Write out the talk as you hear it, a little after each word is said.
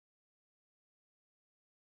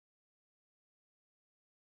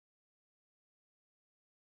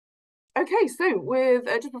Okay, so with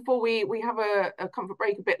just before we have a comfort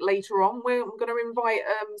break a bit later on, I'm going to invite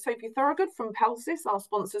Sophie Thorogood from Pelsis, our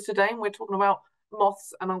sponsors today, and we're talking about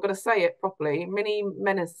moths, and I'm going to say it properly, mini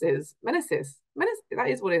menaces, menace. That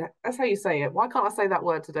is what it. That's how you say it. Why can't I say that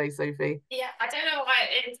word today, Sophie? Yeah, I don't know why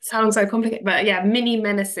it sounds so complicated, but yeah, mini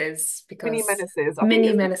menaces Mini because menaces. I think mini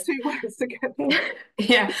it's the menace. two words together.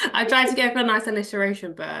 Yeah, I tried to go for a nice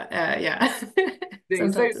alliteration, but yeah, So,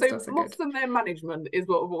 sometimes it's so not so good. moths and their management is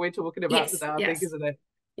what we're talking about Yes, today, I think, yes, isn't it?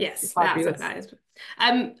 yes, that's what Fabulous. that is.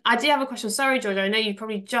 I do have a question. Sorry, George, I know you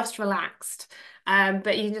probably just relaxed,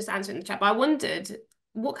 but you can just answer it in the chat. But I wondered,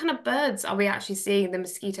 what kind of birds are we actually seeing the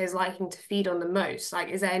mosquitoes liking to feed on the most? Like,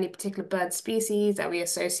 is there any particular bird species that we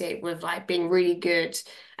associate with like being really good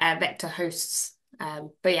vector hosts?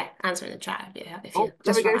 But yeah, answer in the chat if Oh, you're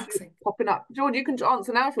there we just go. She's relaxing. popping up. George, you can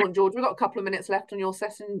answer now if you want, George. We've got a couple of minutes left on your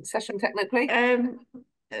session technically. Um,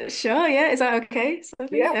 sure, yeah, is that okay, Yeah,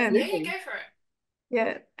 Sophie? Yeah, yeah, absolutely. go for it.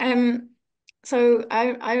 Yeah. So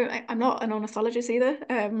I'm not an ornithologist either.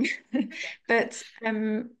 Okay. But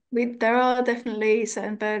we there are definitely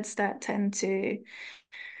certain birds that tend to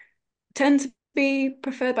be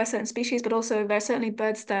preferred by certain species, but also there are certainly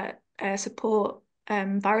birds that support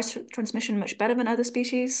virus transmission much better than other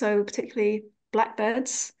species. So particularly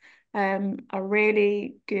blackbirds are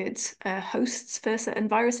really good hosts for certain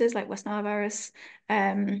viruses like West Nile virus.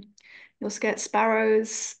 Um, you also get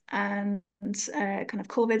sparrows and kind of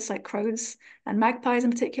corvids like crows and magpies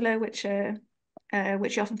in particular, which you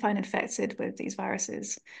often find infected with these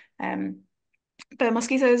viruses. Um, but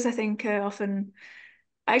mosquitoes, I think, are often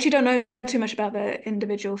I actually don't know too much about the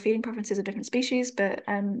individual feeding preferences of different species, but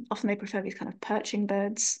often they prefer these kind of perching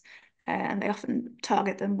birds, and they often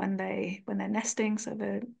target them when they're nesting. So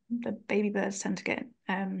the baby birds tend to get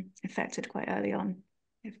infected quite early on.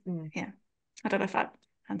 If, Mm. yeah, I don't know if that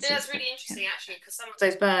Yeah, answers, that's but really yeah. interesting actually, because some of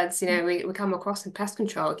those birds, we come across in pest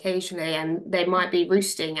control occasionally, and they might be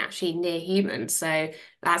roosting actually near humans. So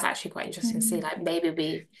that's actually quite interesting to see. Mm. Like maybe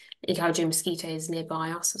be encouraging mosquitoes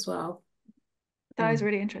nearby us as well. That is Mm.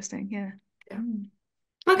 really interesting. Yeah. Yeah. Mm.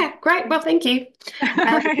 Yeah. Okay, great. Well, thank you. All Um,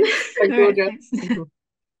 right. Thanks, All right. Georgia. Thanks. Mhm.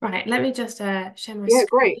 right, let me just share my Yeah,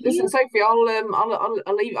 great. Listen, screen. Sophie,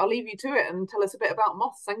 I'll leave you to it and tell us a bit about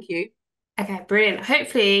moths. Thank you. Okay, brilliant.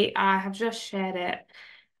 Hopefully, I have just shared it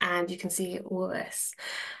and you can see all this.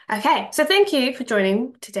 Okay, so thank you for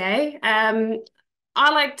joining today.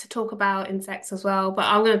 I like to talk about insects as well, but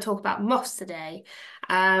I'm going to talk about moths today.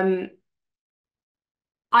 Um,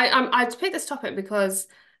 I picked this topic because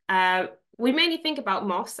we mainly think about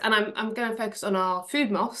moths, and I'm going to focus on our food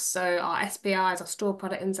moths, so our SPIs, our store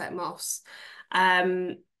product insect moths.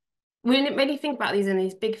 Um, we mainly think about these in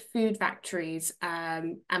these big food factories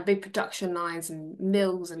and big production lines and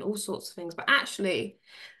mills and all sorts of things. But actually,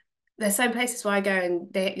 there's some places where I go and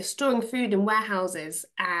you're storing food in warehouses,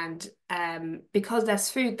 and because there's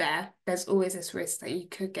food there, there's always this risk that you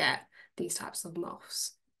could get these types of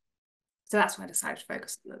moths. So that's why I decided to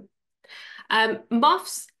focus on them.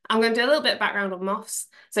 Moths, I'm going to do a little bit of background on moths.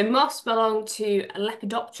 So moths belong to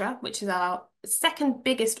Lepidoptera, which is our second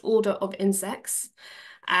biggest order of insects.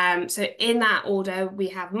 So in that order, we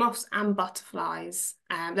have moths and butterflies.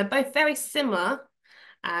 They're both very similar.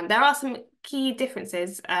 There are some key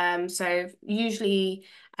differences. So usually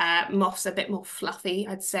moths are a bit more fluffy,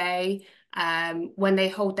 I'd say. When they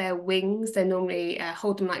hold their wings, they normally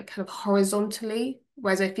hold them like kind of horizontally.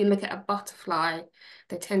 Whereas if you look at a butterfly,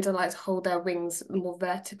 they tend to like to hold their wings more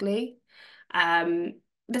vertically. Um,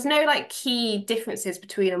 there's no like key differences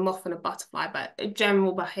between a moth and a butterfly, but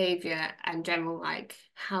general behavior and general like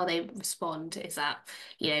how they respond is that,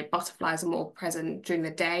 butterflies are more present during the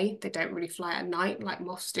day. They don't really fly at night like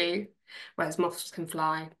moths do, whereas moths can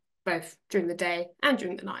fly both during the day and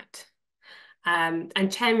during the night. And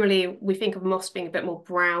generally, we think of moths being a bit more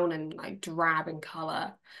brown and like drab in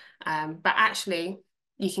colour. But actually,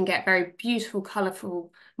 you can get very beautiful,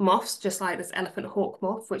 colourful moths, just like this elephant hawk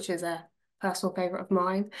moth, which is a personal favourite of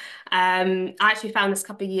mine. I actually found this a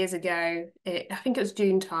couple of years ago. I think it was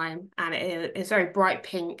June time, and it's very bright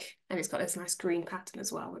pink, and it's got this nice green pattern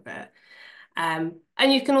as well with it. And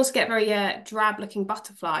you can also get very drab looking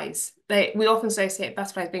butterflies. We often associate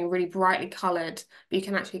butterflies being really brightly coloured, but you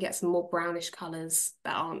can actually get some more brownish colours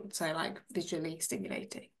that aren't so like visually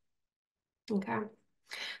stimulating. Okay.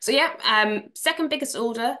 So yeah, second biggest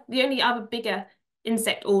order, the only other bigger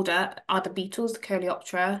insect order are the beetles, the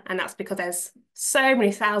Coleoptera, and that's because there's so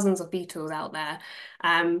many thousands of beetles out there.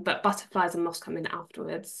 But butterflies and moths come in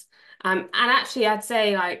afterwards. And actually, I'd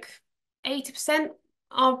say like 80%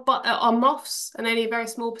 are moths, and only a very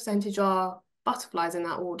small percentage are butterflies in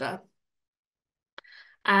that order.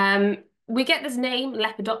 Um, we get this name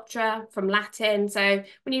Lepidoptera from Latin. So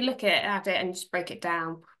when you look at it and just break it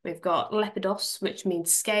down, we've got lepidos, which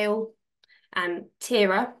means scale, and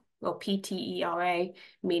ptera, or Ptera,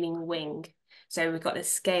 meaning wing. So we've got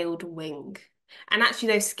this scaled wing. And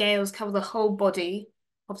actually those scales cover the whole body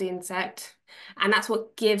of the insect. And that's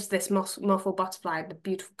what gives this moth or butterfly the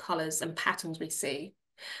beautiful colours and patterns we see.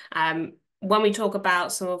 When we talk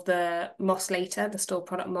about some of the moths later, the store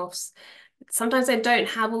product moths, sometimes they don't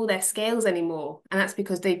have all their scales anymore. And that's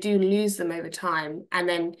because they do lose them over time. And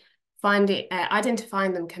then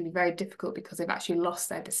identifying them can be very difficult because they've actually lost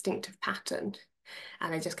their distinctive pattern.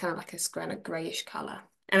 And they're just kind of like a kind of greyish colour.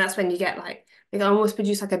 And that's when you get like, they can almost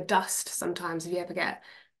produce like a dust sometimes. If you ever get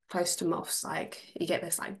close to moths, like you get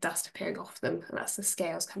this like dust appearing off them, and that's the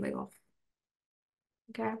scales coming off.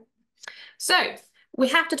 Okay. So we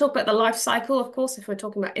have to talk about the life cycle, of course, if we're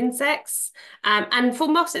talking about insects. And for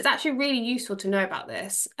moths, it's actually really useful to know about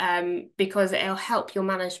this because it'll help your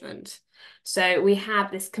management. So we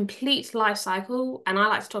have this complete life cycle, and I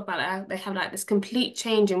like to talk about it. They have like this complete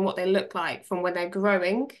change in what they look like from when they're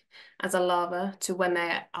growing as a larva to when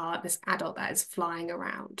they are this adult that is flying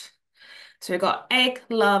around. So we've got egg,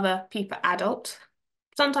 larva, pupa, adult.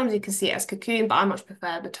 Sometimes you can see it as cocoon, but I much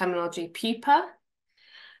prefer the terminology pupa.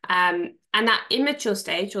 And that immature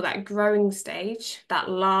stage, or that growing stage, that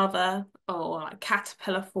larva or like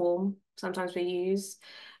caterpillar form, sometimes we use,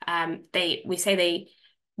 we say they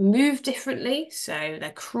move differently. So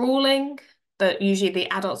they're crawling, but usually the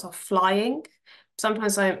adults are flying.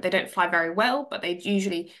 Sometimes they don't fly very well, but they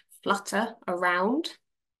usually flutter around.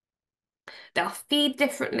 They'll feed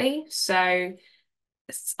differently. So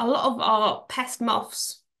a lot of our pest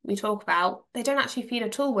moths we talk about, they don't actually feed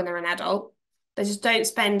at all when they're an adult. They just don't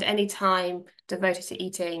spend any time devoted to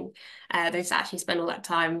eating. They just actually spend all that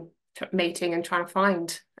time mating and trying to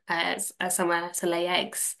find somewhere to lay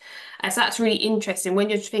eggs. So that's really interesting when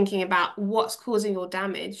you're thinking about what's causing your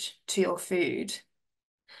damage to your food.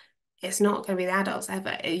 It's not going to be the adults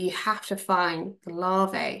ever. You have to find the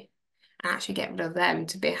larvae and actually get rid of them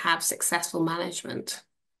to have successful management.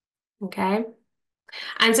 Okay.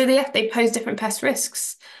 And so they pose different pest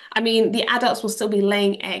risks. I mean, the adults will still be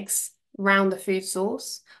laying eggs around the food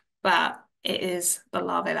source, but it is the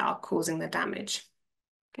larvae that are causing the damage.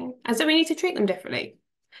 Okay. And so we need to treat them differently.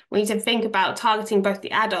 We need to think about targeting both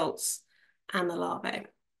the adults and the larvae.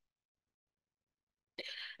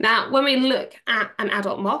 Now, when we look at an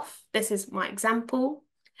adult moth, this is my example.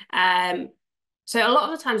 So a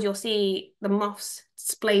lot of the times you'll see the moths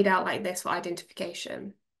splayed out like this for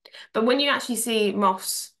identification. But when you actually see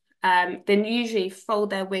moths, they usually fold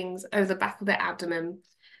their wings over the back of their abdomen,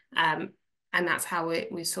 and that's how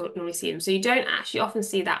we sort of normally see them. So you don't actually often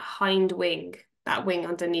see that hind wing, that wing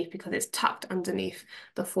underneath, because it's tucked underneath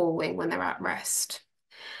the forewing when they're at rest.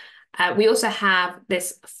 We also have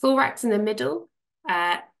this thorax in the middle.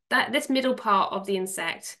 This middle part of the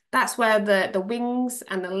insect, that's where the wings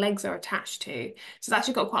and the legs are attached to. So it's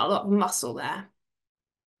actually got quite a lot of muscle there.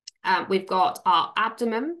 We've got our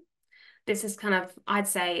abdomen. This is kind of, I'd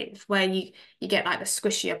say, where you get like the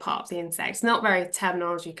squishier part of the insect. It's not very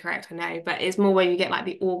terminology correct, I know, but it's more where you get like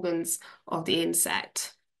the organs of the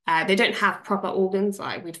insect. They don't have proper organs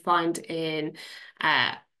like we'd find in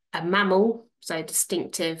a mammal, so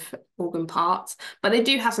distinctive organ parts, but they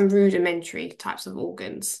do have some rudimentary types of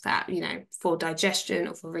organs that, you know, for digestion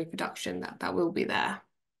or for reproduction, that will be there.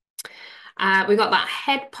 We've got that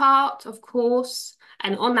head part, of course.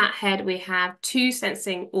 And on that head, we have two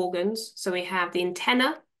sensing organs. So we have the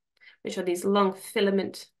antenna, which are these long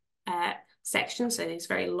filament sections, so these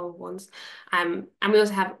very long ones. And we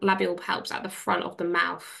also have labial palps at the front of the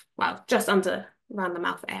mouth, well, just around the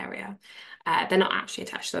mouth area. They're not actually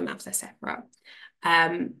attached to the mouth, they're separate.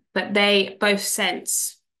 But they both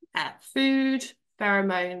sense food,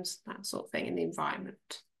 pheromones, that sort of thing in the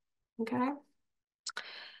environment. Okay.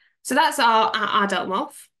 So that's our adult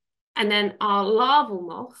moth. And then our larval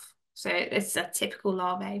moth, so it's a typical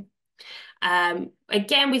larvae.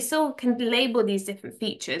 Again, we still can label these different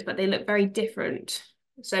features, but they look very different.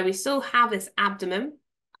 So we still have this abdomen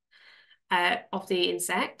of the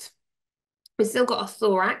insect. We've still got a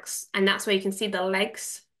thorax, and that's where you can see the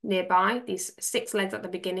legs nearby, these 6 legs at the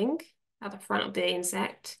beginning, at the front of the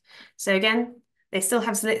insect. So again, they still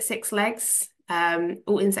have 6 legs.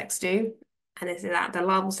 All insects do. And this is at the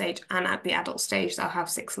larval stage and at the adult stage, they'll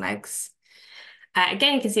have 6 legs.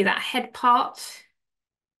 Again, you can see that head part,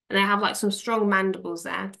 and they have like some strong mandibles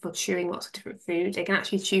there for chewing lots of different food. They can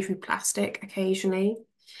actually chew through plastic occasionally.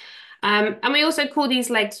 And we also call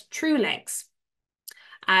these legs true legs.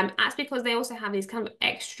 That's because they also have these kind of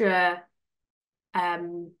extra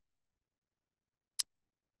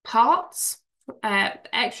parts,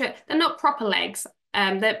 extra, they're not proper legs.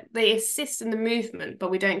 They assist in the movement,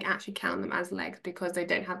 but we don't actually count them as legs because they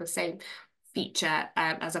don't have the same feature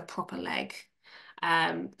as a proper leg.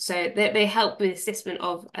 So they help with the assessment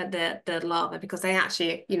of the larva because they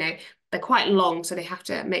actually, they're quite long, so they have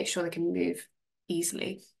to make sure they can move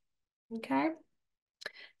easily. Okay.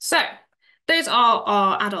 So those are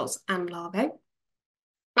our adults and larvae.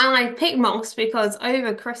 And I picked moths because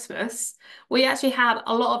over Christmas we actually had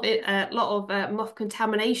a lot of moth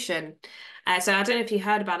contamination. So I don't know if you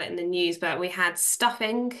heard about it in the news, but we had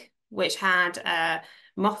stuffing which had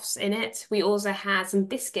moths in it. We also had some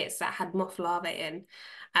biscuits that had moth larvae in.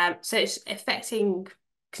 So it's affecting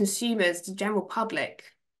consumers, the general public,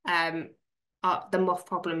 the moth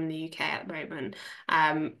problem in the UK at the moment.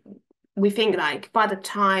 We think like by the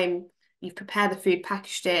time you've prepared the food,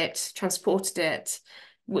 packaged it, transported it,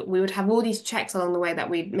 we would have all these checks along the way that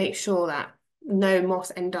we'd make sure that no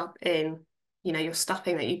moths end up in, your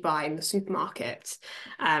stuffing that you buy in the supermarket.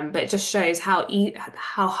 But it just shows how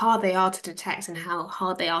hard they are to detect and how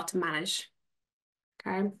hard they are to manage.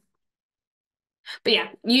 Okay. But yeah,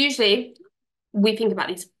 usually we think about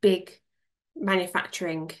these big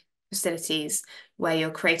manufacturing facilities where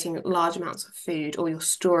you're creating large amounts of food or you're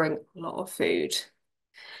storing a lot of food.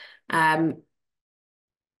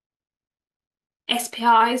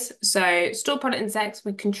 SPIs, so store product insects,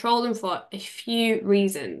 we control them for a few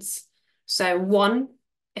reasons. So one,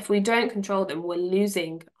 if we don't control them, we're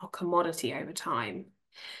losing our commodity over time.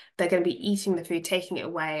 They're going to be eating the food, taking it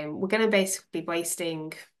away, and we're going to basically be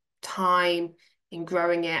wasting time in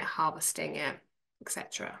growing it, harvesting it,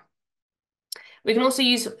 etc. We can also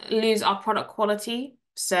lose our product quality.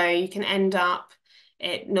 So you can end up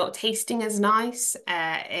it not tasting as nice,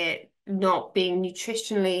 it not being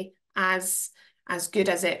nutritionally as good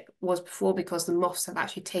as it was before because the moths have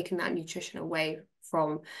actually taken that nutrition away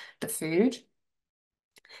from the food.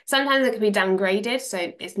 Sometimes it can be downgraded,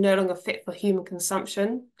 so it's no longer fit for human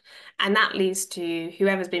consumption. And that leads to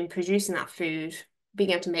whoever's been producing that food being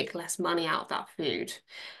able to make less money out of that food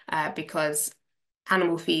because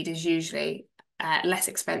animal feed is usually less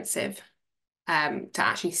expensive to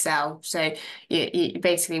actually sell. So you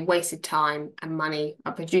basically wasted time and money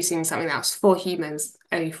on producing something that was for humans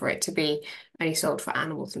only for it to be only sold for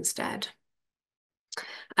animals instead.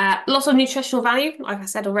 Lots of nutritional value. Like I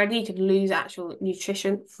said already, you could lose actual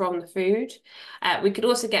nutrition from the food. We could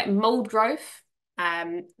also get mold growth.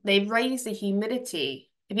 They raise the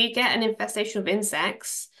humidity. If you get an infestation of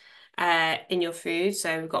insects in your food,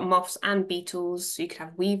 so we've got moths and beetles, you could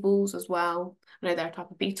have weevils as well. I know they're a type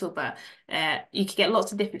of beetle, but you could get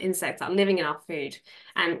lots of different insects that are living in our food.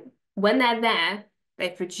 And when they're there, they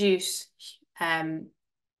produce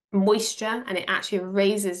moisture and it actually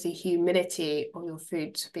raises the humidity of your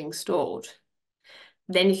food being stored.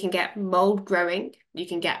 Then you can get mold growing. You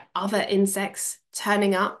can get other insects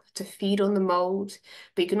turning up to feed on the mold,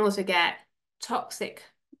 but you can also get toxic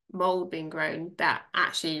mold being grown that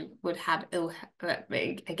actually would have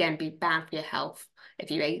again, be bad for your health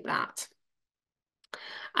if you ate that.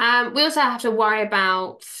 We also have to worry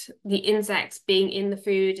about the insects being in the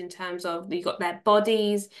food in terms of you've got their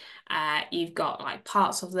bodies, you've got like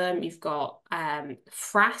parts of them, you've got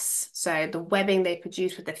frass, so the webbing they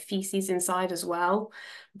produce with the feces inside as well.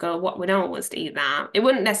 No one wants to eat that. It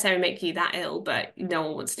wouldn't necessarily make you that ill, but no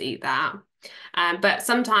one wants to eat that. But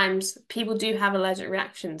sometimes people do have allergic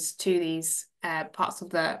reactions to these parts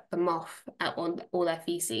of the moth on all their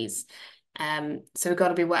feces. So we've got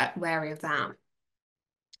to be wary of that.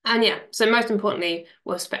 And yeah, so most importantly,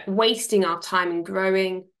 we're wasting our time in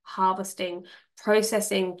growing, harvesting,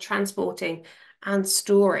 processing, transporting, and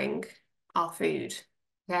storing our food.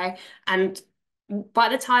 Okay. And by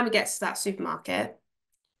the time it gets to that supermarket,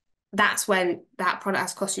 that's when that product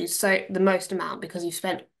has cost you the most amount because you've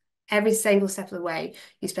spent every single step of the way,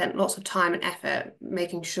 you spent lots of time and effort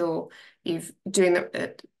making sure you've doing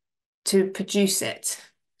to produce it.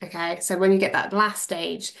 Okay, so when you get that last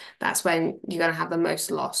stage, that's when you're going to have the most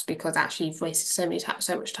loss because actually you've wasted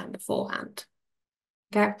so much time beforehand.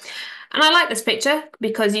 Okay, and I like this picture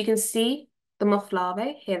because you can see the moth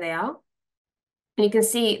larvae, here they are, and you can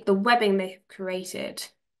see the webbing they have created.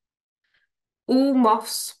 All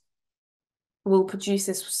moths will produce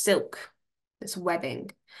this silk, this webbing.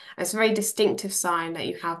 And it's a very distinctive sign that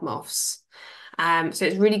you have moths. So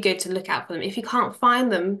it's really good to look out for them. If you can't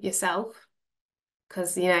find them yourself,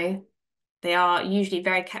 because they are usually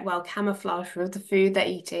very well camouflaged with the food they're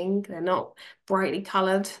eating. They're not brightly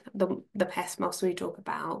coloured, the pest moths we talk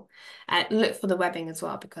about. Look for the webbing as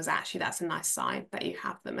well, because actually that's a nice sign that you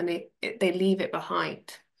have them and they leave it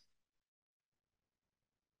behind.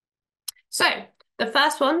 So The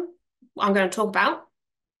first one I'm going to talk about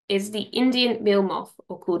is the Indian meal moth,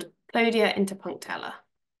 or called Plodia interpunctella.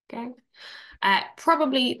 Okay,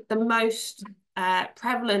 probably the most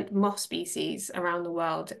prevalent moth species around the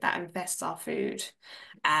world that infests our food.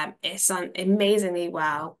 It's done amazingly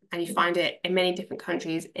well, and you find it in many different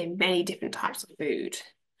countries in many different types of food.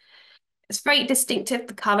 It's very distinctive,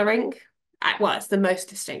 the colouring. Well, it's the most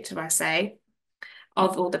distinctive, I say,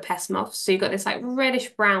 of all the pest moths. So you've got this like reddish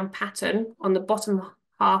brown pattern on the bottom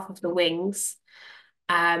half of the wings,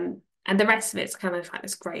 and the rest of it's kind of like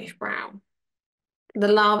this greyish brown. The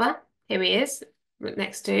larva, here he is,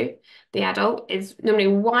 next to the adult, is normally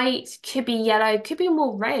white, could be yellow, could be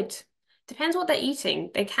more red. Depends what they're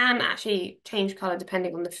eating. They can actually change colour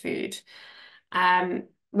depending on the food.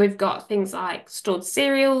 We've got things like stored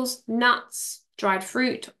cereals, nuts, dried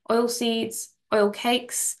fruit, oil seeds, oil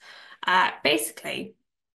cakes. Basically,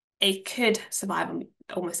 it could survive on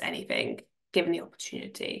almost anything given the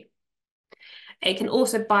opportunity. It can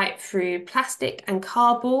also bite through plastic and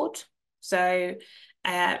cardboard. So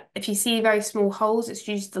if you see very small holes, it's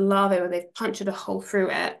usually the larvae where they've punctured a hole through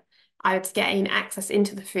it, either to gain access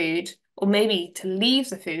into the food or maybe to leave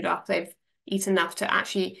the food after they've eaten enough to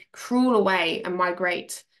actually crawl away and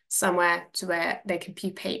migrate somewhere to where they can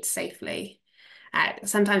pupate safely.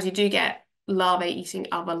 Sometimes you do get larvae eating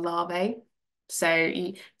other larvae. So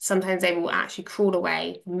sometimes they will actually crawl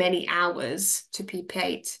away many hours to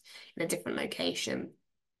pupate in a different location.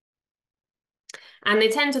 And they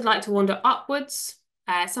tend to like to wander upwards,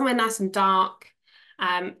 somewhere nice and dark.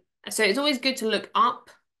 So it's always good to look up.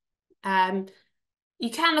 You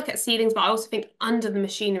can look at ceilings, but I also think under the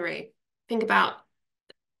machinery. Think about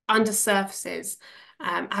under surfaces.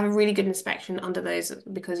 Have a really good inspection under those,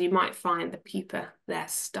 because you might find the pupa there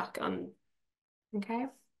stuck on. Okay.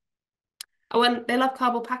 Oh, and they love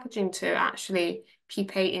cardboard packaging to actually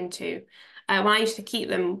pupate into. When I used to keep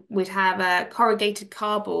them, we'd have a corrugated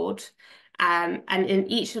cardboard, and in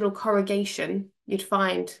each little corrugation, you'd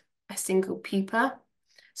find a single pupa.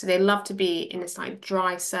 So they love to be in this like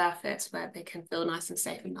dry surface where they can feel nice and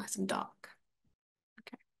safe and nice and dark.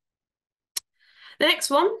 Okay. The next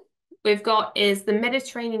one we've got is the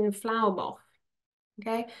Mediterranean flower moth,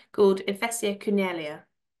 okay, called Infestia cunelia,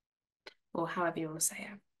 or however you want to say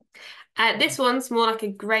it. This one's more like a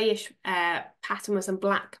greyish pattern with some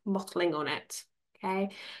black mottling on it. Okay,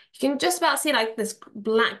 you can just about see like this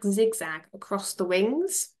black zigzag across the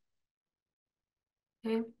wings.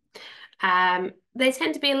 Okay, they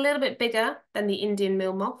tend to be a little bit bigger than the Indian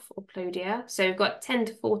meal moth or Plodia, so we've got 10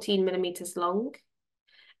 to 14 millimeters long.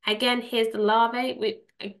 Again, here's the larvae with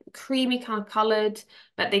a creamy kind of coloured,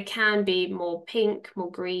 but they can be more pink,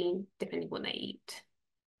 more green, depending on what they eat.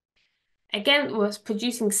 Again, we're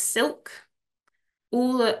producing silk.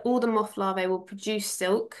 All the moth larvae will produce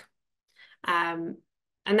silk, and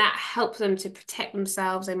that helps them to protect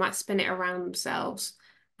themselves. They might spin it around themselves,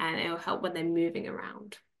 and it will help when they're moving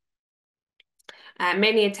around.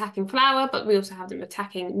 Mainly attacking flour, but we also have them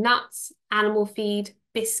attacking nuts, animal feed,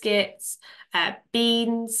 biscuits,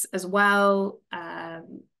 beans as well,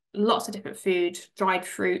 lots of different food, dried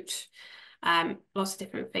fruit, lots of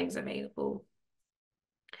different things available.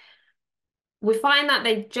 We find that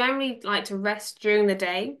they generally like to rest during the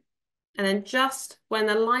day, and then just when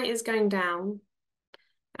the light is going down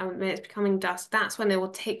and when it's becoming dusk, that's when they will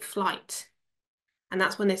take flight. And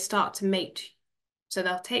that's when they start to mate. So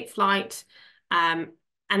they'll take flight, and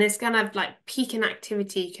it's kind of like peak in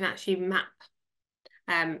activity you can actually map.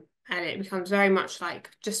 And it becomes very much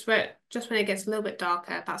like just when it gets a little bit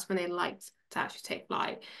darker, that's when they like to actually take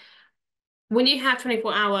flight. When you have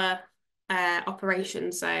 24-hour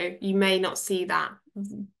operations, though, you may not see that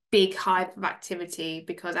big hive of activity,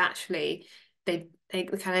 because actually they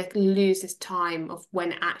kind of lose this time of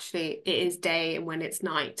when actually it is day and when it's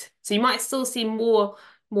night. So you might still see more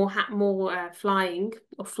flying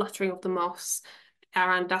or fluttering of the moths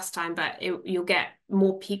around dusk time, but you'll get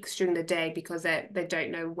more peaks during the day because they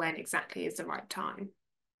don't know when exactly is the right time.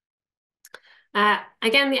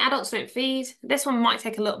 Again, the adults don't feed. This one might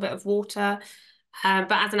take a little bit of water,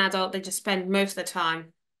 but as an adult, they just spend most of the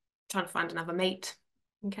time trying to find another mate.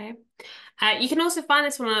 Okay. You can also find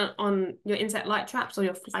this one on your insect light traps or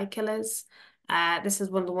your fly killers. This is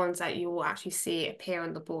one of the ones that you will actually see appear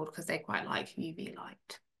on the board because they quite like UV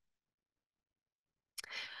light.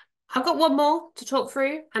 I've got one more to talk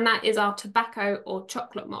through, and that is our tobacco or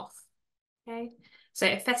chocolate moth. Okay, so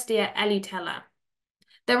Ephestia elutella.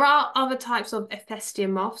 There are other types of Ephestia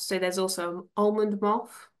moths. So there's also almond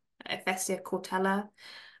moth, Ephestia cortella.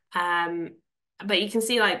 But you can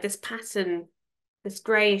see like this pattern this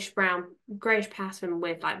greyish pattern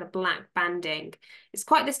with like the black banding. It's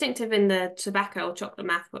quite distinctive in the tobacco or chocolate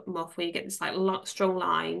moth, where you get this like strong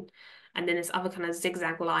line, and then this other kind of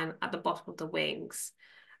zigzag line at the bottom of the wings.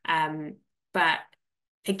 But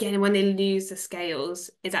again, when they lose the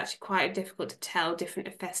scales, it's actually quite difficult to tell different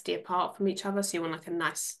Hephaestus apart from each other. So you want like a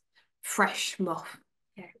nice fresh moth.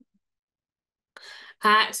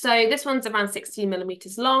 So this one's around 16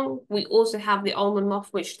 millimeters long. We also have the almond moth,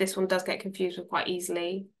 which this one does get confused with quite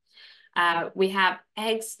easily. We have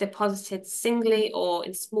eggs deposited singly or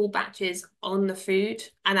in small batches on the food,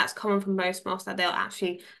 and that's common for most moths, that they'll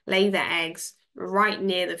actually lay their eggs right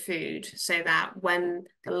near the food so that when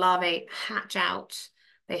the larvae hatch out,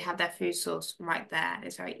 they have their food source right there.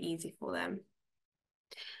 It's very easy for them.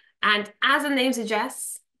 And as the name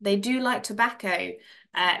suggests, they do like tobacco.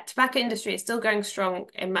 Tobacco industry is still going strong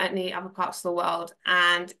in many other parts of the world.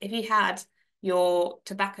 And if you had your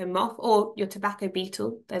tobacco moth or your tobacco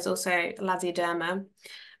beetle, there's also Lasioderma,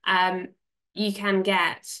 you can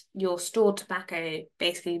get your stored tobacco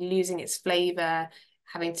basically losing its flavor,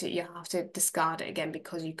 you have to discard it again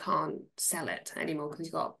because you can't sell it anymore because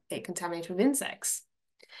you've got it contaminated with insects.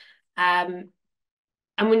 And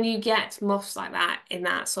when you get moths like that in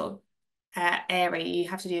that sort of area, you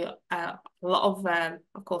have to do a lot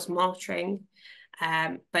of course, monitoring,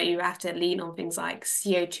 but you have to lean on things like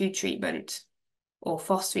CO2 treatment or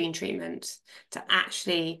phosphine treatment to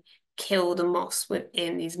actually kill the moths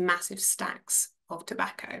within these massive stacks of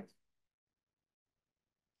tobacco.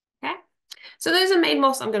 Okay, so those are the main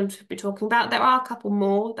moths I'm going to be talking about. There are a couple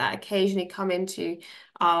more that occasionally come into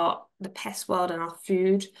the pest world and our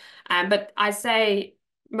food, but I say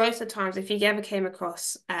most of the times, if you ever came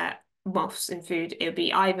across moths in food, it would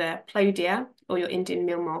be either Plodia or your Indian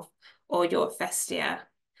meal moth or your Hephaestus,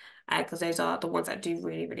 because those are the ones that do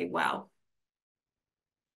really, really well.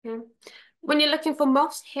 Yeah. When you're looking for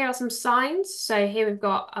moths, here are some signs. So here we've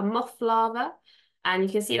got a moth larva, and you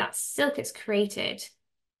can see that silk it's created.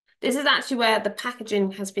 This is actually where the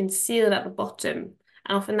packaging has been sealed at the bottom,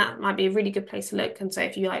 and often that might be a really good place to look. And so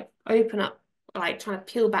if you like open up, like trying to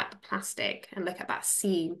peel back the plastic and look at that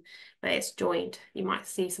seam where it's joined, you might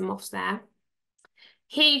see some moths there.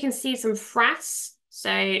 Here you can see some frass.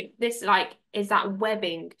 So this is that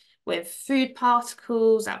webbing with food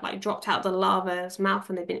particles that dropped out of the larva's mouth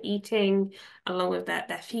when they've been eating, along with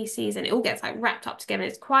their feces, and it all gets wrapped up together.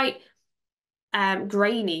 It's quite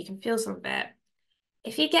grainy. You can feel some of it.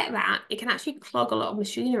 If you get that, it can actually clog a lot of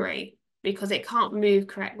machinery because it can't move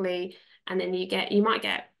correctly, and then you might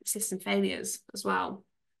get system failures as well.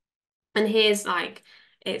 And here's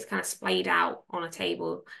it's kind of splayed out on a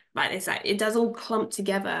table, but it's it does all clump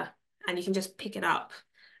together, and you can just pick it up.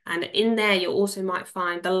 And in there, you also might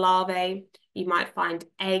find the larvae. You might find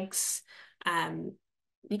eggs.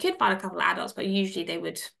 You could find a couple of adults, but usually they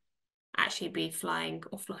would actually be flying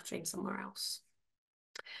or fluttering somewhere else.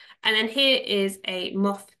 And then here is a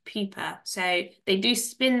moth pupa. So they do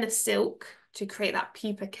spin the silk to create that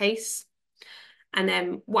pupa case. And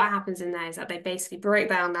then what happens in there is that they basically break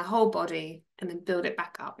down their whole body and then build it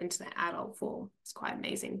back up into their adult form. It's quite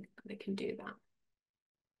amazing that they can do that.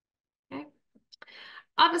 Okay.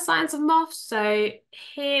 Other signs of moths. So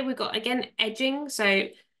here we've got, again, edging. So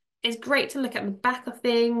it's great to look at the back of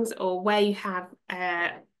things or where you have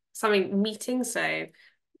something meeting. So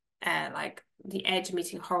like the edge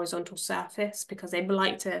meeting a horizontal surface, because they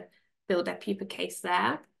like to build their pupa case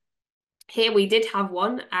there. Here we did have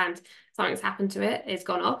one and something's happened to it. It's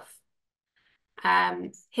gone off.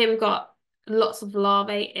 Here we've got lots of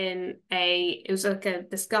larvae in it was like a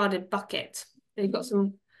discarded bucket. You've got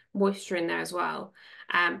some moisture in there as well.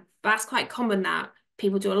 But that's quite common that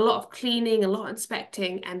people do a lot of cleaning, a lot of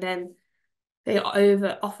inspecting, and then they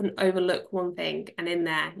often overlook one thing, and in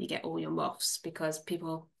there you get all your moths because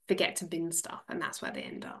people forget to bin stuff, and that's where they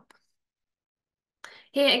end up.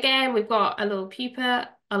 Here again, we've got a little pupa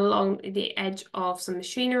along the edge of some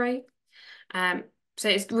machinery. So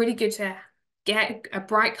it's really good to get a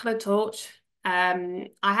bright colored torch. I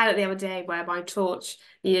had it the other day where my torch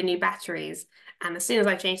needed new batteries, and as soon as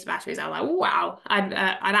I changed the batteries, I was like, wow, I'd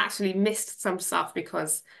actually missed some stuff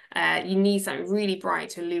because you need something really bright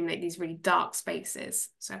to illuminate these really dark spaces.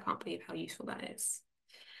 So I can't believe how useful that is.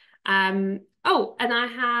 Oh, and I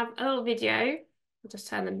have a little video. I'll just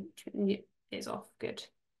turn them, it's off, good.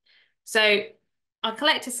 So I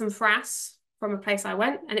collected some frass from a place I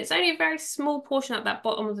went, and it's only a very small portion at that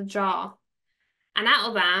bottom of the jar. And out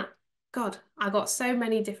of that, God, I got so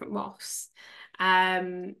many different moths.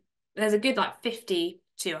 There's a good 50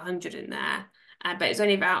 to 100 in there, but it's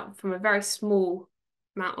only about from a very small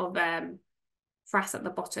amount of frass at the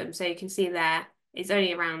bottom. So you can see there, it's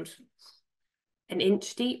only around an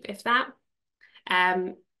inch deep, if that.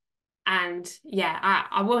 And yeah,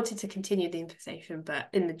 I wanted to continue the infestation, but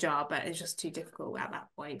in the jar, but it's just too difficult at that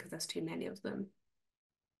point because there's too many of them.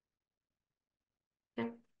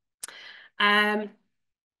 Yeah.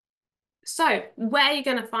 So where are you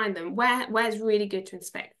going to find them? Where's really good to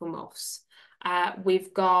inspect for moths?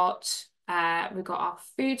 We've got our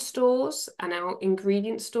food stores and our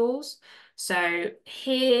ingredient stores. So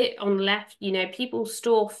here on the left, you know, people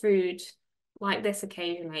store food like this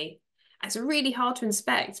occasionally. It's really hard to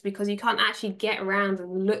inspect because you can't actually get around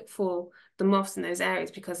and look for the moths in those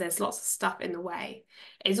areas because there's lots of stuff in the way.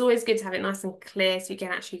 It's always good to have it nice and clear so you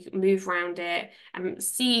can actually move around it and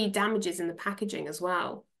see damages in the packaging as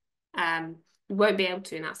well. You won't be able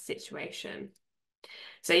to in that situation.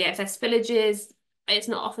 So yeah, if there's spillages, it's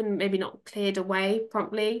not often maybe not cleared away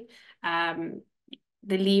promptly.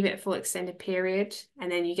 They leave it for extended period,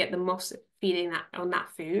 and then you get the moths feeding that on that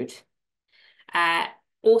food.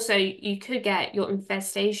 Also, you could get your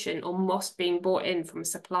infestation or moths being brought in from a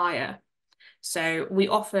supplier. So we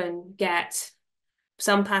often get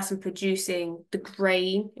some person producing the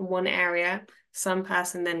grain in one area, some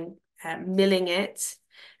person then milling it,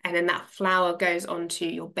 and then that flour goes onto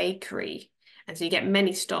your bakery. And so you get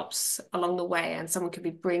many stops along the way, and someone could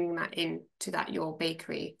be bringing that in to your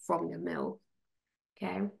bakery from your mill.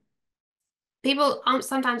 Okay. People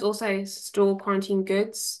sometimes also store quarantine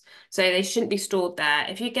goods, so they shouldn't be stored there.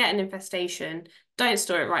 If you get an infestation, don't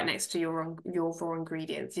store it right next to your raw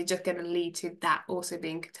ingredients. You're just going to lead to that also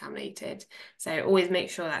being contaminated. So always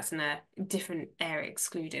make sure that's in a different area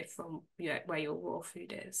excluded from where your raw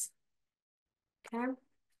food is. Okay.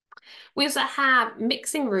 We also have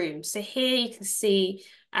mixing rooms. So here you can see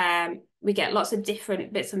we get lots of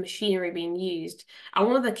different bits of machinery being used. And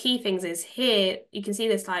one of the key things is here, you can see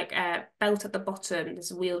this like belt at the bottom,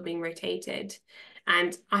 this wheel being rotated.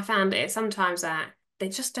 And I found it sometimes that they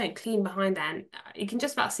just don't clean behind there. And you can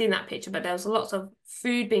just about see in that picture, but there was lots of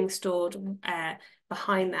food being stored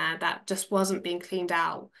behind there that just wasn't being cleaned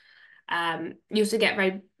out. You also get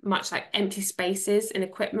very much like empty spaces in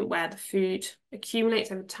equipment where the food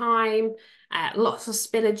accumulates over time, lots of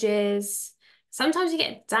spillages. Sometimes you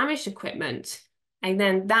get damaged equipment, and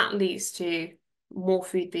then that leads to more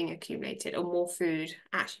food being accumulated or more food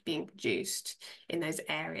actually being produced in those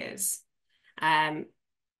areas. Again,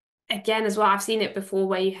 as well, I've seen it before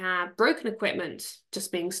where you have broken equipment just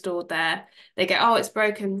being stored there. They go, oh, it's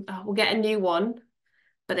broken, oh, we'll get a new one.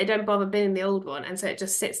 But they don't bother binning the old one, and so it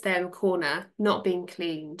just sits there in the corner, not being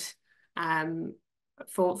cleaned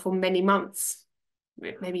for many months,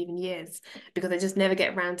 maybe even years, because they just never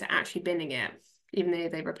get around to actually binning it, even though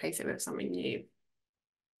they replace it with something new.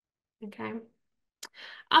 Okay.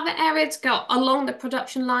 Other areas go along the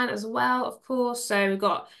production line as well, of course. So we've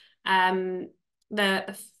got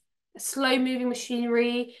the slow-moving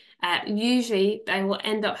machinery. Usually they will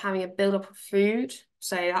end up having a build-up of food.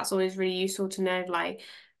 So that's always really useful to know, like,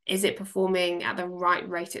 is it performing at the right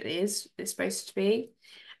rate it's supposed to be?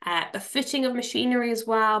 The footing of machinery as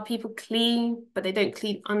well. People clean, but they don't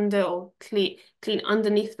clean under or clean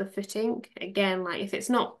underneath the footing. Again, like if it's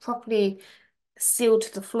not properly sealed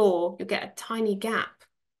to the floor, you'll get a tiny gap,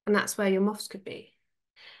 and that's where your moths could be.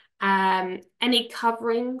 Any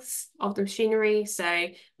coverings of the machinery, so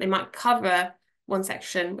they might cover one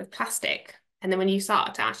section with plastic, and then when you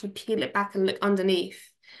start to actually peel it back and look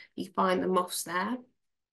underneath, you find the moths there.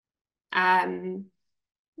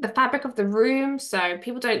 The fabric of the room, so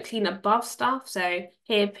people don't clean above stuff. So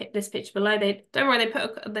here, this picture below, they don't worry,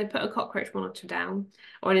 they put a cockroach monitor down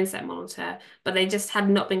or an insect monitor, but they just had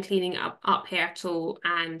not been cleaning up here at all.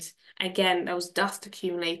 And again, there was dust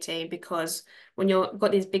accumulating because when you've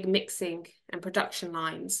got these big mixing and production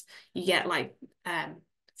lines, you get like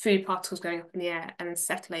food particles going up in the air and then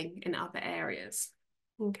settling in other areas.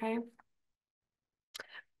 Okay.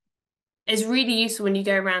 It's really useful when you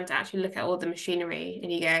go around to actually look at all the machinery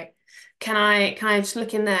and you go, can I just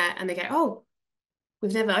look in there? And they go, oh,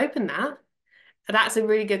 we've never opened that. That's a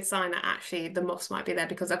really good sign that actually the moths might be there,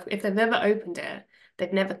 because if they've never opened it,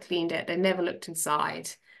 they've never cleaned it, they've never looked inside,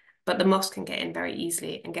 but the moths can get in very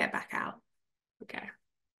easily and get back out. Okay.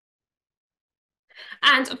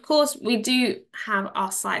 And of course, we do have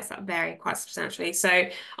our sites that vary quite substantially. So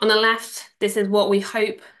on the left, this is what we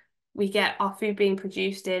hope we get our food being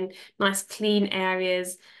produced in, nice clean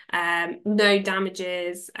areas, no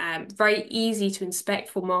damages, very easy to inspect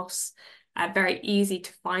for moths, very easy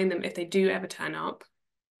to find them if they do ever turn up.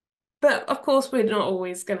 But of course, we're not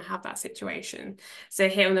always going to have that situation. So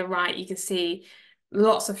here on the right, you can see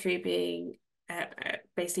lots of food being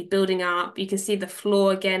basically building up. You can see the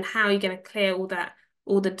floor again. How are you going to clear all that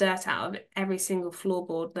all the dirt out of every single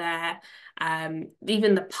floorboard there.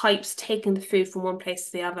 Even the pipes taking the food from one place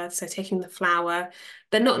to the other, so taking the flour,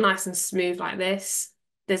 they're not nice and smooth like this.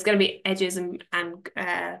 There's going to be edges and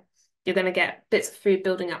you're going to get bits of food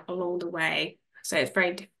building up along the way. So it's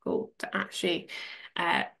very difficult to actually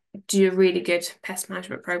do a really good pest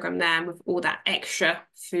management program there with all that extra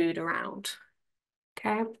food around.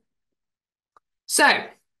 Okay. So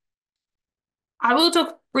I will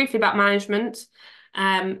talk briefly about management.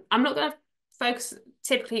 I'm not going to focus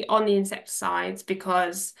typically on the insecticides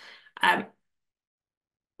because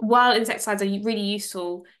while insecticides are really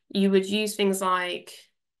useful, you would use things like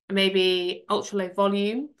maybe ultra low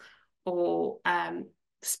volume or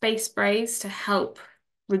space sprays to help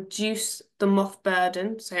reduce the moth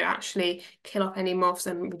burden, so actually kill off any moths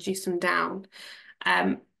and reduce them down.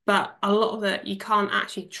 But a lot of it you can't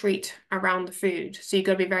actually treat around the food, so you've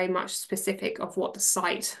got to be very much specific of what the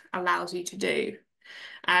site allows you to do.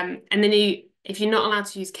 And then if you're not allowed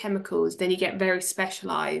to use chemicals, then you get very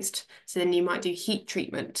specialized. So then you might do heat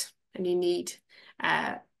treatment and you need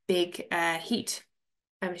big heat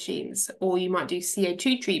machines, or you might do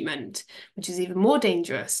CO2 treatment, which is even more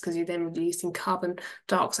dangerous because you're then releasing carbon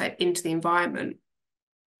dioxide into the environment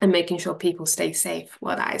and making sure people stay safe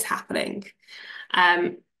while that is happening.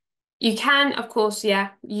 You can, of course,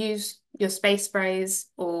 use your space sprays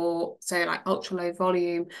or so like ultra low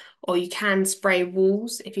volume, or you can spray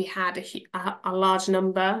walls if you had a large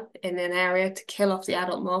number in an area to kill off the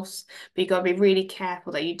adult moths, but you've got to be really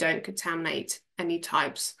careful that you don't contaminate any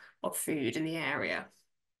types of food in the area.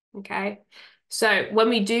 Okay, so when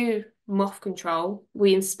we do moth control,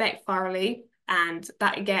 we inspect thoroughly, and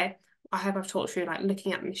that again, I hope I've talked through like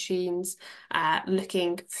looking at machines,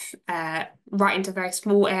 looking right into very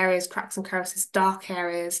small areas, cracks and crevices, dark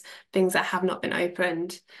areas, things that have not been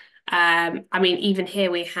opened. I mean, even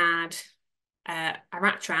here we had a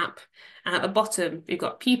rat trap, and at the bottom we've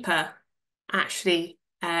got pupa actually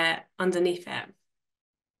underneath it.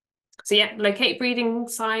 So yeah, locate breeding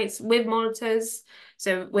sites with monitors.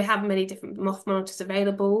 So we have many different moth monitors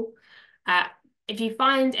available. If you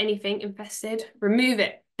find anything infested, remove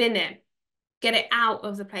it, bin it, get it out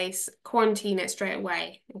of the place, quarantine it straight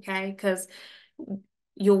away, okay? Because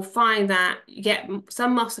you'll find that you get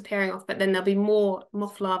some moths appearing off, but then there'll be more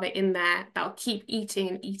moth larvae in there that'll keep eating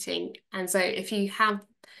and eating. And so if you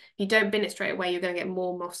don't bin it straight away, you're going to get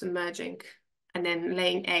more moths emerging and then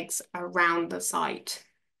laying eggs around the site.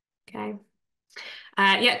 Okay.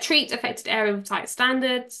 Treat affected area with tight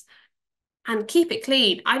standards and keep it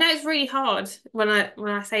clean. I know it's really hard when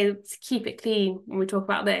I say to keep it clean when we talk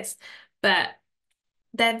about this, but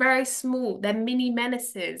they're very small. They're mini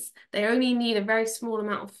menaces. They only need a very small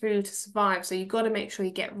amount of food to survive. So you've got to make sure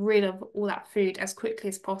you get rid of all that food as quickly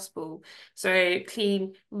as possible. So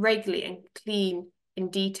clean regularly and clean in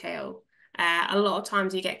detail. A lot of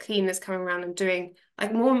times you get cleaners coming around and doing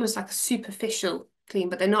like almost like a superficial clean,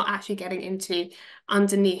 but they're not actually getting into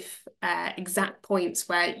underneath exact points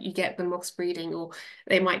where you get the moths breeding, or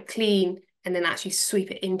they might clean and then actually sweep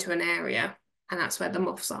it into an area, and that's where the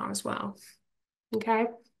moths are as well. Okay.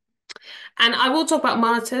 And I will talk about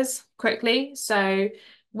monitors quickly. So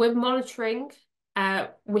with monitoring,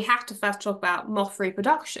 we have to first talk about moth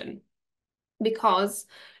reproduction, because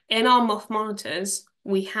in our moth monitors,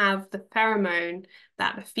 we have the pheromone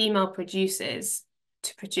that the female produces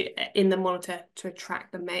to produce in the monitor to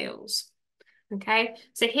attract the males. Okay,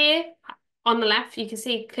 so here on the left, you can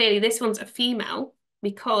see clearly this one's a female,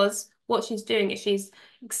 because what she's doing is she's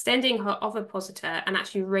extending her ovipositor and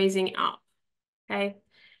actually raising it up. Okay,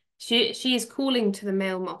 she is calling to the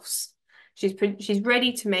male moths. She's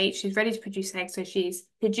ready to mate. She's ready to produce eggs. So she's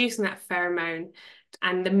producing that pheromone,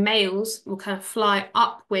 and the males will kind of fly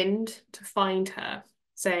upwind to find her.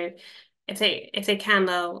 So if they can,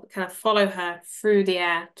 they'll kind of follow her through the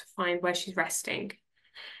air to find where she's resting.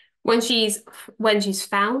 When she's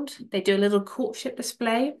found, they do a little courtship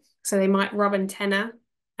display. So they might rub antenna,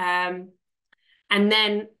 and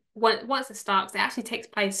then once it starts, it actually takes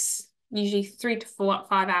place usually 3 to 5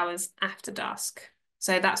 hours after dusk.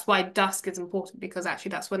 So that's why dusk is important, because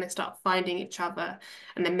actually that's when they start finding each other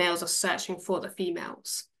and the males are searching for the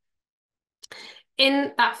females.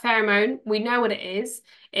 In that pheromone, we know what it is.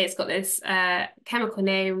 It's got this chemical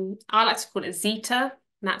name. I like to call it Zeta,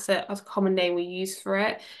 and that's a common name we use for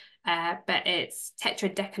it. But it's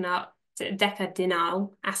tetradecadenyl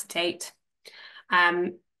acetate.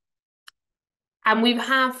 And we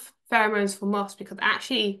have pheromones for moths because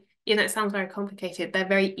actually, it sounds very complicated. They're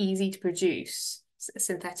very easy to produce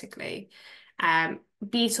synthetically.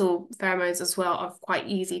 Beetle pheromones as well are quite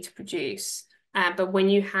easy to produce. But when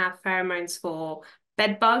you have pheromones for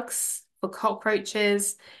bed bugs, for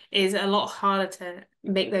cockroaches is a lot harder to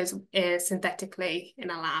make those synthetically in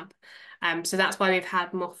a lab. So that's why we've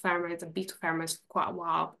had moth pheromones and beetle pheromones for quite a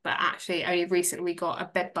while, but actually only recently we got a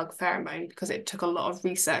bedbug pheromone because it took a lot of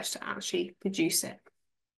research to actually produce it.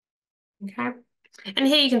 Okay, and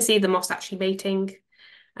here you can see the moths actually mating.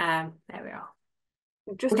 There we are.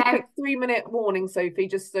 Just a quick 3-minute warning, Sophie,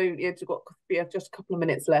 just so you've got just a couple of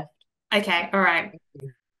minutes left. Okay, all right.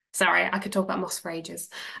 Sorry, I could talk about moths for ages.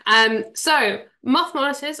 So moth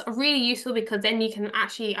monitors are really useful because then you can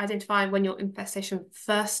actually identify when your infestation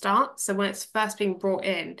first starts, so when it's first being brought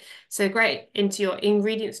in. So great into your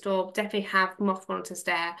ingredient store, definitely have moth monitors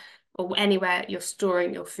there or anywhere you're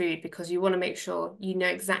storing your food because you want to make sure you know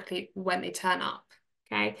exactly when they turn up.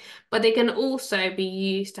 Okay, but they can also be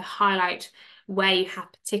used to highlight where you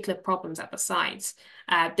have particular problems at the sites.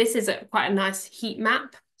 This is quite a nice heat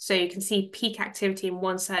map. So you can see peak activity in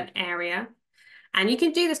one certain area. And you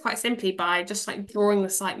can do this quite simply by just like drawing the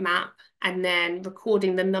site map and then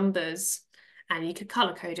recording the numbers. And you could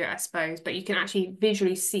color code it, I suppose, but you can actually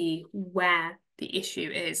visually see where the issue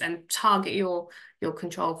is and target your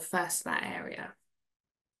control first to that area.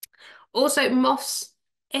 Also, moths,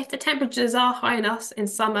 if the temperatures are high enough in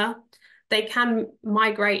summer, they can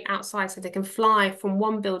migrate outside, so they can fly from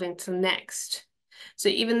one building to the next. So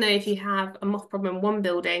even though if you have a moth problem in one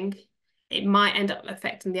building, it might end up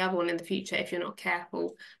affecting the other one in the future if you're not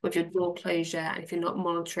careful with your door closure and if you're not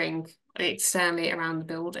monitoring externally around the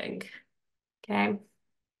building. Okay.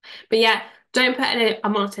 But yeah, don't put a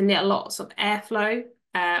monitor near lots of airflow.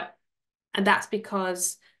 And that's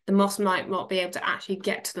because the moths might not be able to actually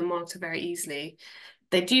get to the monitor very easily.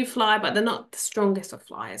 They do fly, but they're not the strongest of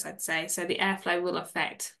flyers, I'd say. So the airflow will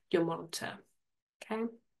affect your monitor. Okay.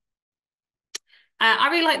 I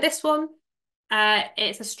really like this one.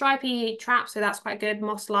 It's a stripy trap, so that's quite good.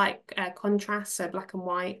 Moss-like contrast, so black and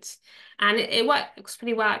white. And it works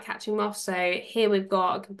pretty well at catching moths. So here we've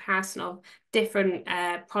got a comparison of different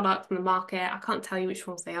products on the market. I can't tell you which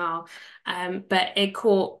ones they are, but it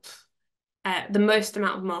caught the most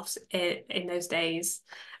amount of moths in those days.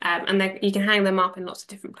 And you can hang them up in lots of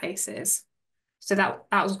different places. So that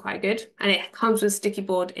was quite good. And it comes with sticky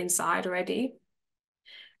board inside already.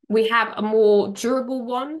 We have a more durable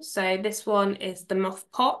one. So this one is the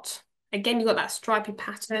moth pot. Again, you've got that stripy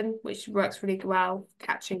pattern, which works really well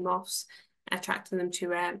catching moths, attracting them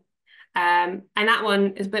to it. And that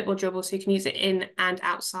one is a bit more durable, so you can use it in and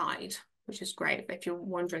outside, which is great if you're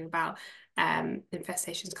wondering about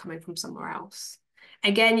infestations coming from somewhere else.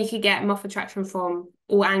 Again, you could get moth attraction from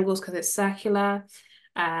all angles because it's circular.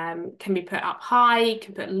 Can be put up high, you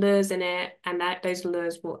can put lures in it, and those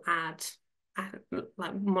lures will add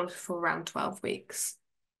like monitor for around 12 weeks.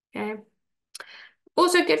 Okay.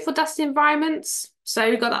 Also good for dusty environments. So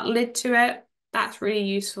you've got that lid to it. That's really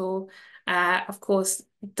useful. Of course,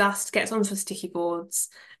 dust gets onto sticky boards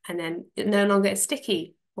and then it no longer is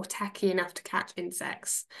sticky or tacky enough to catch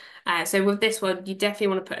insects. So with this one, you definitely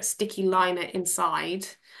want to put a sticky liner inside,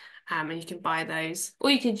 and you can buy those.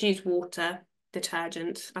 Or you could use water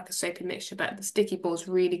detergent, like a soapy mixture, but the sticky board's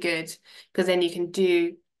really good because then you can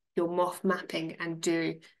do your moth mapping and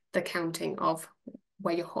do the counting of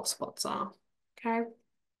where your hotspots are. Okay,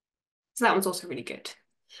 so that one's also really good.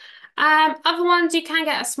 Other ones, you can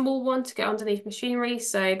get a small one to go underneath machinery,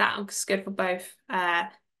 so that's good for both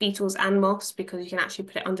beetles and moths because you can actually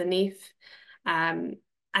put it underneath. And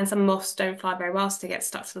some moths don't fly very well, so they get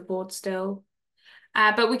stuck to the board still.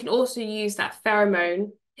 But we can also use that pheromone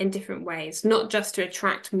in different ways, not just to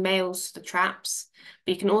attract males to the traps,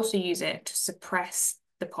 but you can also use it to suppress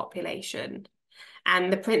the population.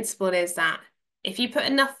 And the principle is that if you put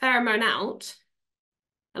enough pheromone out,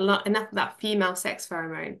 enough of that female sex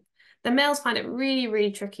pheromone, the males find it really,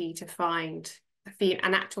 really tricky to find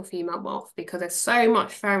an actual female moth because there's so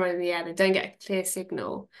much pheromone in the air, they don't get a clear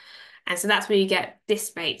signal. And so that's where you get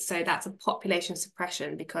dismate. So that's a population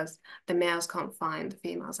suppression because the males can't find the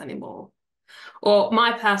females anymore. Or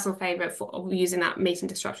my personal favorite for using that mating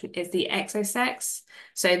disruption is the exosex.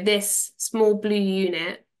 So this small blue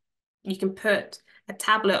unit, you can put a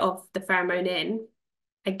tablet of the pheromone in.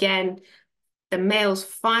 Again, the males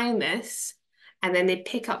find this and then they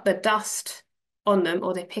pick up the dust on them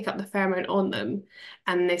or they pick up the pheromone on them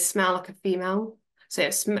and they smell like a female. So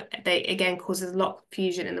they again causes a lot of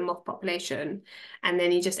confusion in the moth population. And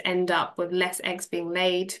then you just end up with less eggs being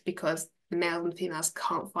laid because the males and females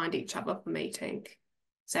can't find each other for mating.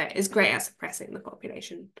 So it's great at suppressing the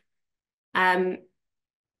population. But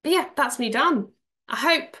yeah, that's me done. I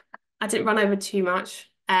hope I didn't run over too much,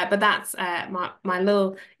 but that's my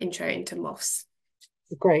little intro into moths.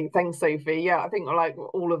 Great, thanks, Sophie. Yeah, I think like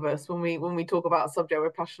all of us, when we talk about a subject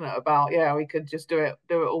we're passionate about, yeah, we could just do it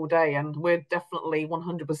all day, and we're definitely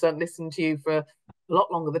 100% listening to you for a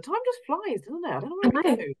lot longer. The time just flies, doesn't it? I don't know I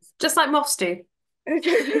where it know, goes. just like moths do.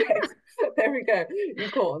 Yes, there we go. You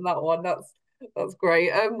caught on that one. That's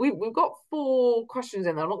great. We've got four questions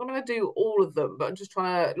in there. I'm not going to do all of them, but I'm just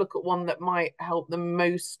trying to look at one that might help the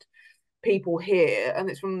most people here,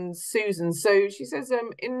 and it's from Susan. So she says,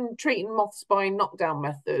 in treating moths by knockdown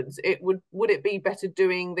methods, would it be better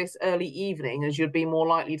doing this early evening as you'd be more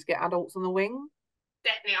likely to get adults on the wing?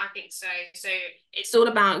 Definitely, I think so. So it's all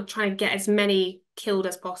about trying to get as many killed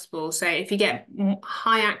as possible. So if you get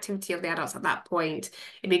high activity of the adults at that point,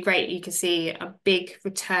 it'd be great. You can see a big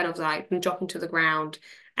return of like them dropping to the ground,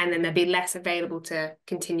 and then there'd be less available to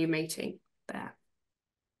continue mating there.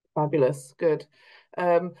 Fabulous, good.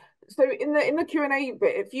 Um, so in the Q&A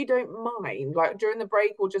bit, if you don't mind, like during the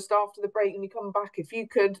break or just after the break when you come back, if you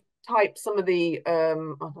could type some of the I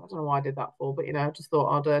don't know why I did that for, but I just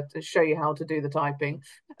thought I'd show you how to do the typing.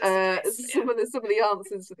 Yeah. Some of the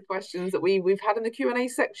answers to the questions that we've had in the Q&A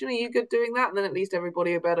section. Are you good doing that? And then at least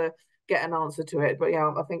everybody will better get an answer to it. But yeah,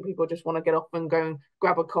 I think people just want to get off and go and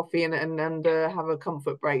grab a coffee and have a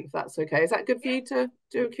comfort break, if that's okay. Is that good for you to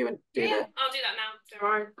do a Q and do Yeah, the I'll do that now. Don't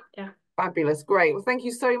worry. Yeah. Fabulous, great. Well, thank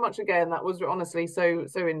you so much again. That was honestly so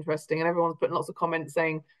interesting, and everyone's putting lots of comments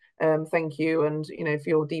saying thank you and for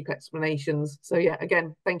your deep explanations. So yeah,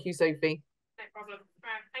 again, thank you, Sophie. No problem.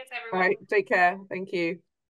 All right. Thanks, All everyone. right, take care. Thank you.